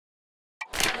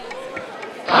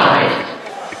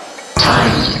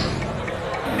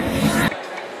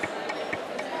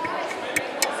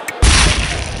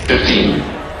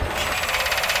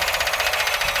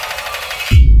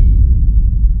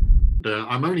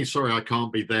really sorry I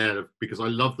can't be there because I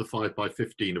love the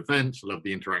 5x15 events. I love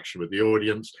the interaction with the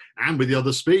audience and with the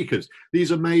other speakers.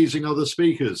 These amazing other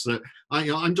speakers that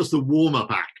I'm just the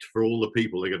warm-up act for all the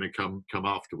people that are going to come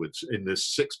afterwards in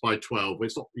this 6x12.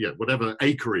 It's not, whatever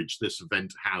acreage this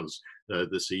event has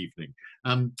this evening.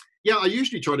 Yeah, I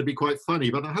usually try to be quite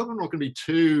funny, but I hope I'm not going to be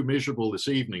too miserable this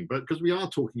evening. But because we are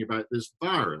talking about this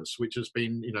virus, which has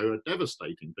been, a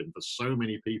devastating thing for so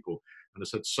many people and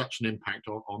has had such an impact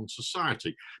on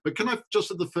society. But can I just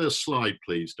at the first slide,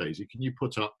 please, Daisy? Can you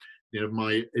put up,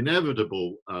 my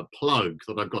inevitable plug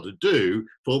that I've got to do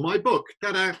for my book?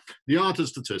 Ta-da! The Art of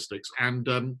Statistics, and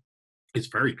it's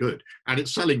very good, and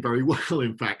it's selling very well,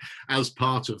 in fact, as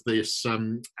part of this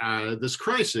this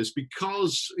crisis,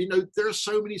 because there are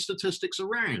so many statistics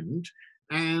around,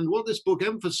 and what this book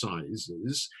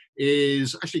emphasizes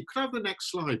is actually. Could I have the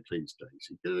next slide, please,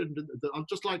 Daisy? I'd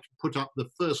just like to put up the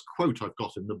first quote I've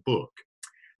got in the book,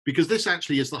 because this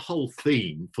actually is the whole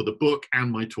theme for the book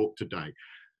and my talk today.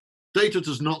 Data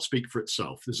does not speak for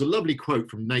itself. There's a lovely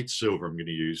quote from Nate Silver I'm going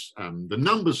to use. The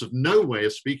numbers have no way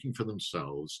of speaking for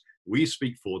themselves. We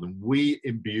speak for them. We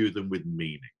imbue them with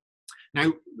meaning.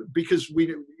 Now, because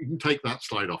you can take that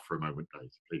slide off for a moment, Dave,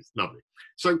 please. Lovely.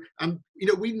 So,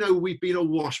 we know we've been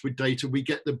awash with data. We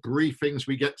get the briefings.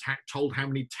 We get told how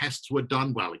many tests were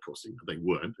done. Well, of course, they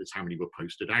weren't. It's how many were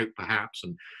posted out, perhaps,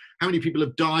 and how many people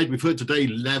have died. We've heard today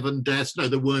 11 deaths. No,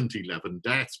 there weren't 11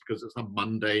 deaths because it's a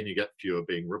Monday and you get fewer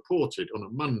being reported on a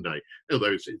Monday.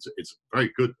 Although it's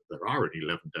very good that there are only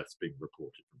 11 deaths being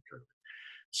reported from COVID.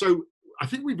 So I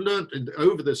think we've learned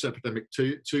over this epidemic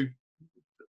to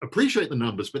appreciate the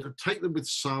numbers, but to take them with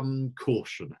some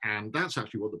caution. And that's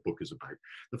actually what the book is about.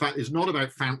 The fact is not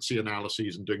about fancy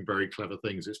analyses and doing very clever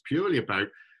things. It's purely about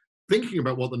thinking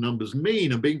about what the numbers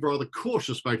mean and being rather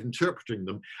cautious about interpreting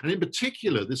them. And in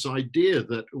particular, this idea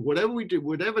that whatever we do,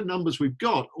 whatever numbers we've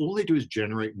got, all they do is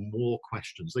generate more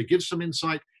questions. They give some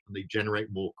insight and they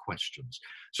generate more questions.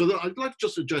 So I'd like to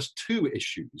just address two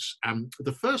issues.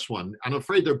 The first one, and I'm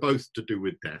afraid they're both to do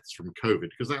with deaths from COVID,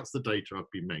 because that's the data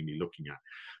I've been mainly looking at.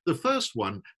 The first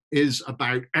one is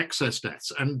about excess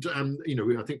deaths. And,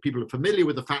 I think people are familiar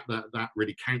with the fact that that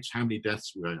really counts how many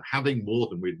deaths we're having, more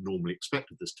than we'd normally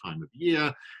expect at this time of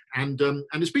year. And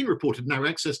it's been reported now,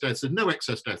 there's no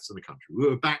excess deaths in the country.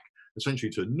 We're back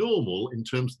essentially to normal in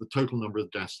terms of the total number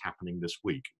of deaths happening this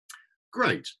week.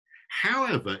 Great.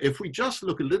 However, if we just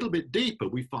look a little bit deeper,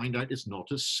 we find out it's not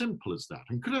as simple as that.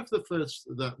 And could I have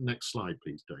that next slide,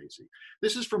 please, Daisy?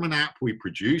 This is from an app we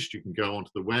produced. You can go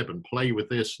onto the web and play with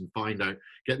this and find out,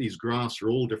 get these graphs for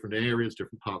all different areas,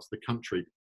 different parts of the country.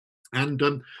 And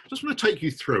just want to take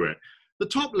you through it. The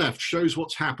top left shows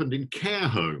what's happened in care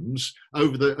homes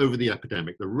over the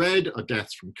epidemic. The red are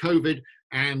deaths from COVID,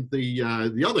 and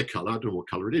the other color, I don't know what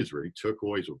color it is really,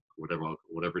 turquoise or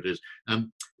whatever it is,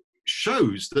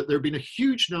 shows that there have been a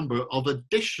huge number of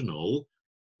additional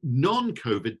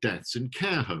non-COVID deaths in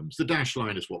care homes. The dashed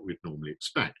line is what we'd normally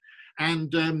expect.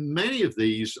 And many of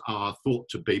these are thought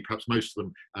to be, perhaps most of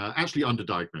them, actually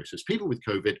underdiagnosis. People with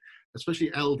COVID,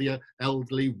 especially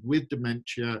elderly with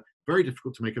dementia, very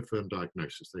difficult to make a firm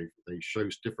diagnosis. They show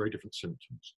very different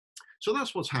symptoms. So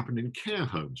that's what's happened in care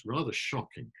homes, rather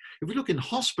shocking. If we look in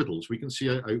hospitals, we can see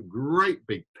a great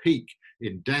big peak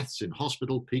in deaths in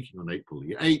hospital, peaking on April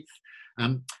the 8th,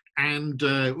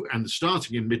 and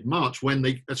starting in mid-March, when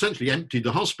they essentially emptied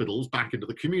the hospitals back into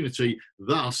the community,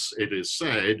 thus, it is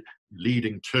said,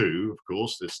 leading to, of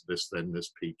course, this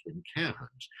peak in care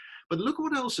homes. But look at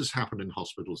what else has happened in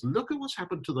hospitals. Look at what's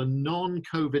happened to the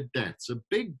non-COVID deaths, a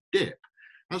big dip.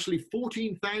 Actually,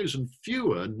 14,000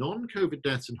 fewer non-COVID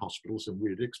deaths in hospitals than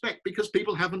we'd expect, because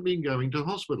people haven't been going to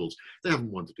hospitals. They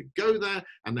haven't wanted to go there,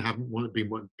 and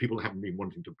people haven't been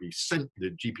wanting to be sent. The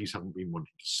GPs haven't been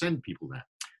wanting to send people there.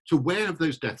 So where have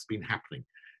those deaths been happening?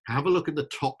 Have a look at the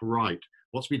top right.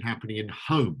 What's been happening in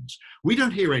homes? We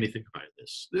don't hear anything about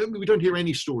this. We don't hear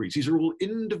any stories. These are all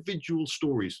individual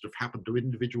stories that have happened to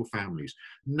individual families.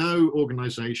 No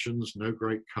organizations, no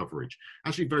great coverage.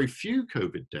 Actually, very few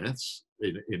COVID deaths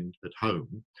at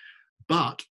home,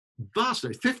 but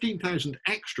vastly, 15,000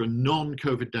 extra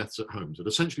non-COVID deaths at homes that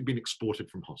have essentially been exported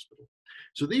from hospital.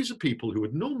 So these are people who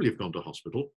would normally have gone to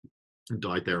hospital and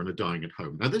died there and are dying at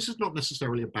home. Now, this is not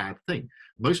necessarily a bad thing.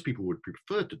 Most people would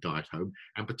prefer to die at home,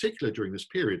 and particularly during this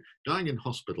period, dying in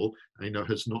hospital,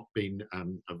 has not been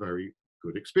a very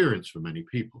good experience for many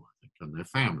people, I think, and their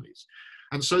families.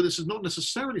 And so this is not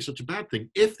necessarily such a bad thing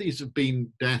if these have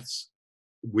been deaths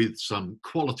with some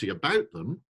quality about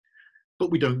them, but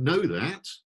we don't know that,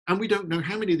 and we don't know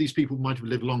how many of these people might have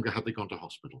lived longer had they gone to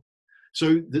hospital.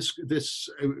 So this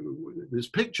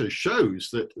picture shows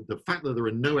that the fact that there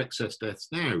are no excess deaths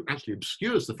now actually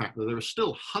obscures the fact that there are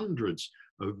still hundreds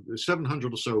of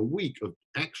 700 or so a week of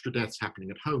extra deaths happening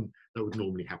at home that would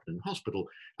normally happen in hospital.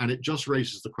 And it just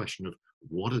raises the question of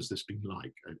what has this been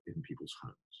like in people's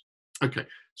homes? Okay,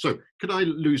 so could I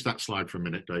lose that slide for a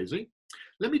minute, Daisy?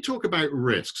 Let me talk about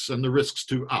risks and the risks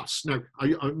to us. Now,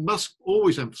 I must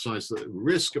always emphasize that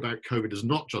risk about COVID is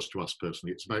not just to us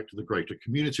personally, it's about to the greater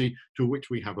community to which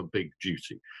we have a big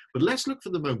duty. But let's look for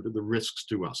the moment at the risks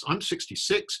to us. I'm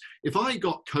 66. If I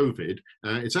got COVID,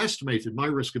 it's estimated my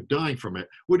risk of dying from it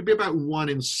would be about 1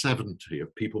 in 70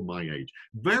 of people my age.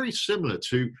 Very similar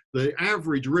to the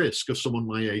average risk of someone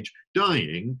my age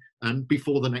dying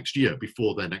before the next year,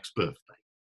 before their next birthday.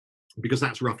 Because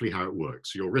that's roughly how it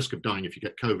works. Your risk of dying if you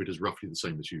get COVID is roughly the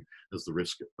same as the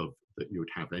risk that you would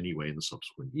have anyway in the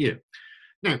subsequent year.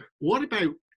 Now, what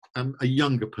about a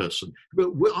younger person?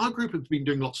 Well, our group has been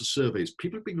doing lots of surveys.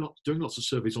 People have been doing lots of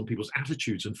surveys on people's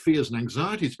attitudes and fears and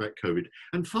anxieties about COVID,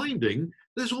 and finding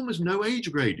there's almost no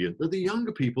age gradient, that the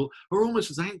younger people are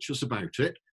almost as anxious about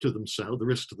it to themselves, the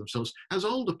risk to themselves, as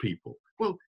older people.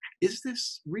 Well, is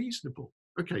this reasonable?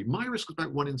 Okay, my risk is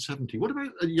about 1 in 70. What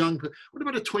about a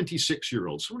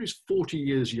 26-year-old, someone who's 40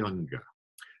 years younger?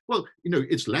 Well,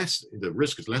 it's less, the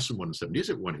risk is less than 1 in 70. Is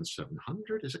it 1 in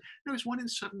 700? Is it? No, it's 1 in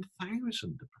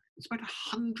 7,000. It's about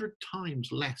 100 times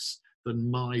less than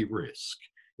my risk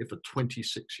if a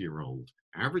 26-year-old,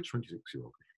 average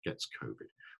 26-year-old, gets COVID.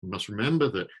 We must remember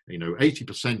that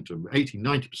 90%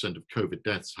 of COVID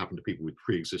deaths happen to people with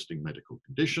pre-existing medical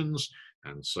conditions,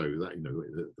 and so that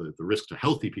the risk to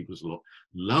healthy people is a lot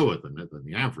lower than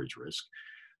the average risk.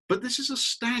 But this is a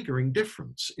staggering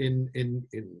difference in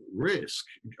risk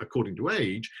according to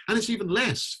age, and it's even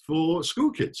less for school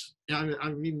kids. I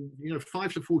mean,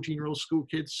 5 to 14-year-old school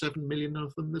kids, 7 million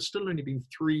of them. There's still only been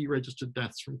 3 registered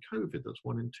deaths from COVID. That's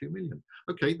 1 in 2 million.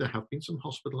 Okay, there have been some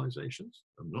hospitalizations.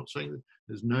 I'm not saying that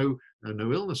there's no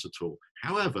illness at all.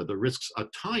 However, the risks are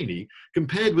tiny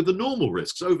compared with the normal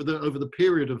risks over the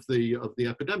period of the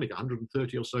epidemic.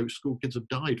 130 or so school kids have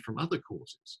died from other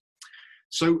causes.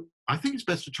 So I think it's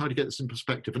best to try to get this in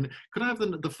perspective. And could I have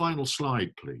the final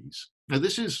slide, please? Now,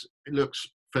 it looks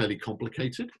fairly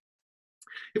complicated.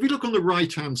 If you look on the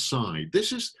right-hand side,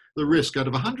 this is the risk out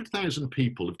of 100,000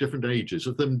 people of different ages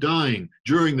of them dying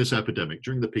during this epidemic,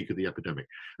 during the peak of the epidemic.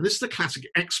 And this is the classic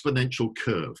exponential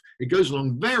curve. It goes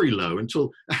along very low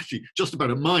until actually just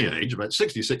about at my age, about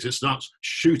 66, it starts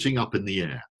shooting up in the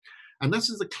air. And this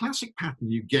is the classic pattern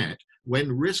you get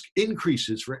when risk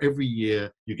increases for every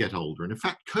year you get older. And in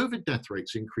fact, COVID death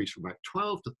rates increase from about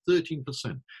 12 to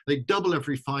 13%. They double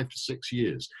every 5 to 6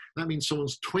 years. That means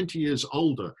someone's 20 years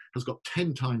older has got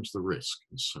 10 times the risk,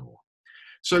 and so on.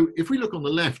 So if we look on the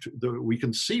left, we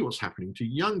can see what's happening to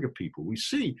younger people. We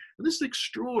see, and this is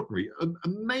extraordinary,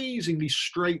 amazingly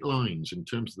straight lines in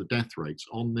terms of the death rates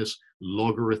on this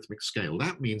logarithmic scale.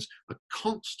 That means a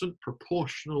constant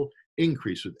proportional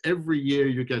increase with every year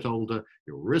you get older.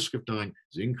 Your risk of dying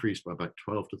is increased by about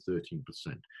 12 to 13%.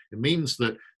 It means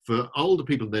that for older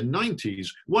people in their 90s,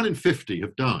 1 in 50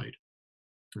 have died.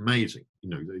 Amazing.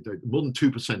 More than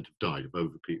 2% have died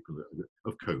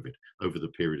of COVID over the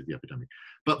period of the epidemic.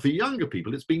 But for younger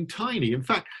people, it's been tiny. In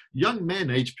fact, young men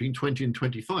aged between 20 and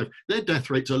 25, their death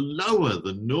rates are lower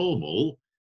than normal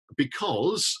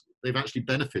because they've actually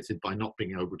benefited by not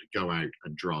being able to go out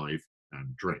and drive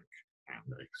and drink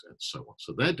and so on.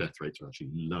 So their death rates are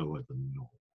actually lower than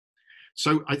normal.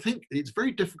 So I think it's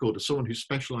very difficult as someone who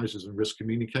specializes in risk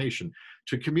communication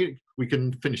to communicate. We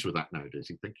can finish with that now,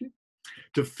 Daisy. Thank you.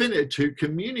 To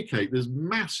communicate this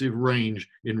massive range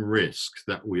in risk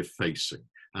that we're facing.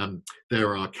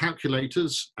 There are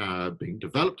calculators being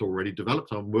already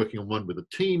developed. I'm working on one with a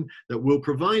team that will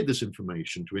provide this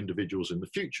information to individuals in the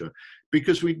future,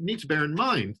 because we need to bear in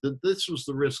mind that this was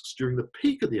the risks during the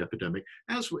peak of the epidemic.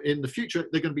 As in the future,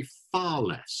 they're going to be far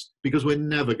less, because we're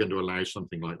never going to allow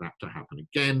something like that to happen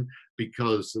again,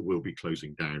 because we'll be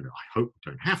closing down. I hope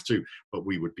we don't have to, but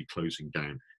we would be closing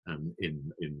down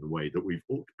in the way that we've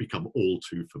become all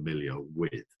too familiar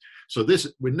with. So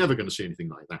we're never going to see anything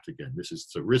like that again.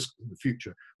 The risk in the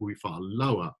future will be far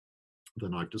lower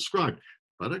than I've described.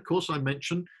 But of course, I've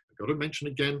got to mention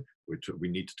again, we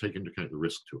need to take into account the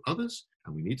risk to others,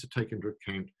 and we need to take into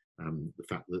account the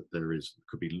fact that there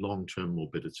could be long-term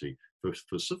morbidity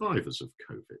for survivors of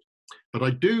COVID. But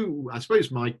I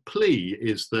suppose my plea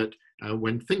is that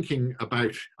when thinking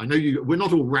about, I know we're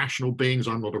not all rational beings.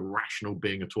 I'm not a rational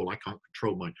being at all. I can't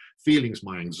control my feelings,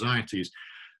 my anxieties,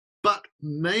 but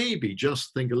maybe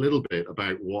just think a little bit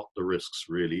about what the risks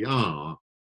really are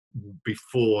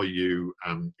before you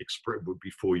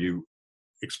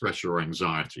express your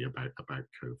anxiety about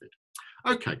COVID.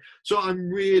 Okay, so I'm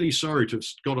really sorry to have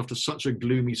got off to such a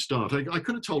gloomy start. I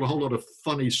could have told a whole lot of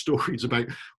funny stories about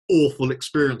awful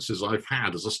experiences I've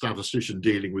had as a statistician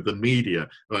dealing with the media,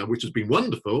 which has been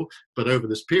wonderful. But over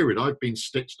this period, I've been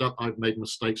stitched up, I've made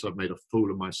mistakes, I've made a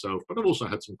fool of myself, but I've also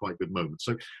had some quite good moments.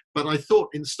 So, but I thought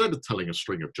instead of telling a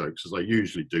string of jokes, as I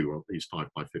usually do on these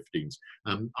 5x15s,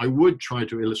 I would try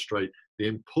to illustrate the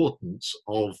importance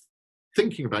of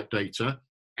thinking about data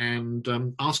and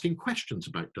asking questions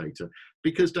about data,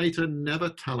 because data never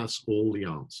tell us all the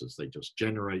answers. They just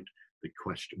generate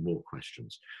more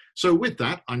questions. So with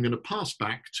that, I'm going to pass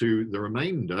back to the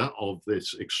remainder of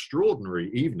this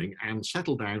extraordinary evening and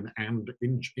settle down and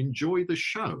enjoy the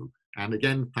show. And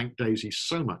again, thank Daisy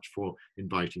so much for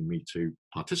inviting me to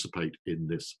participate in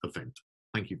this event.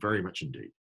 Thank you very much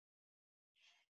indeed.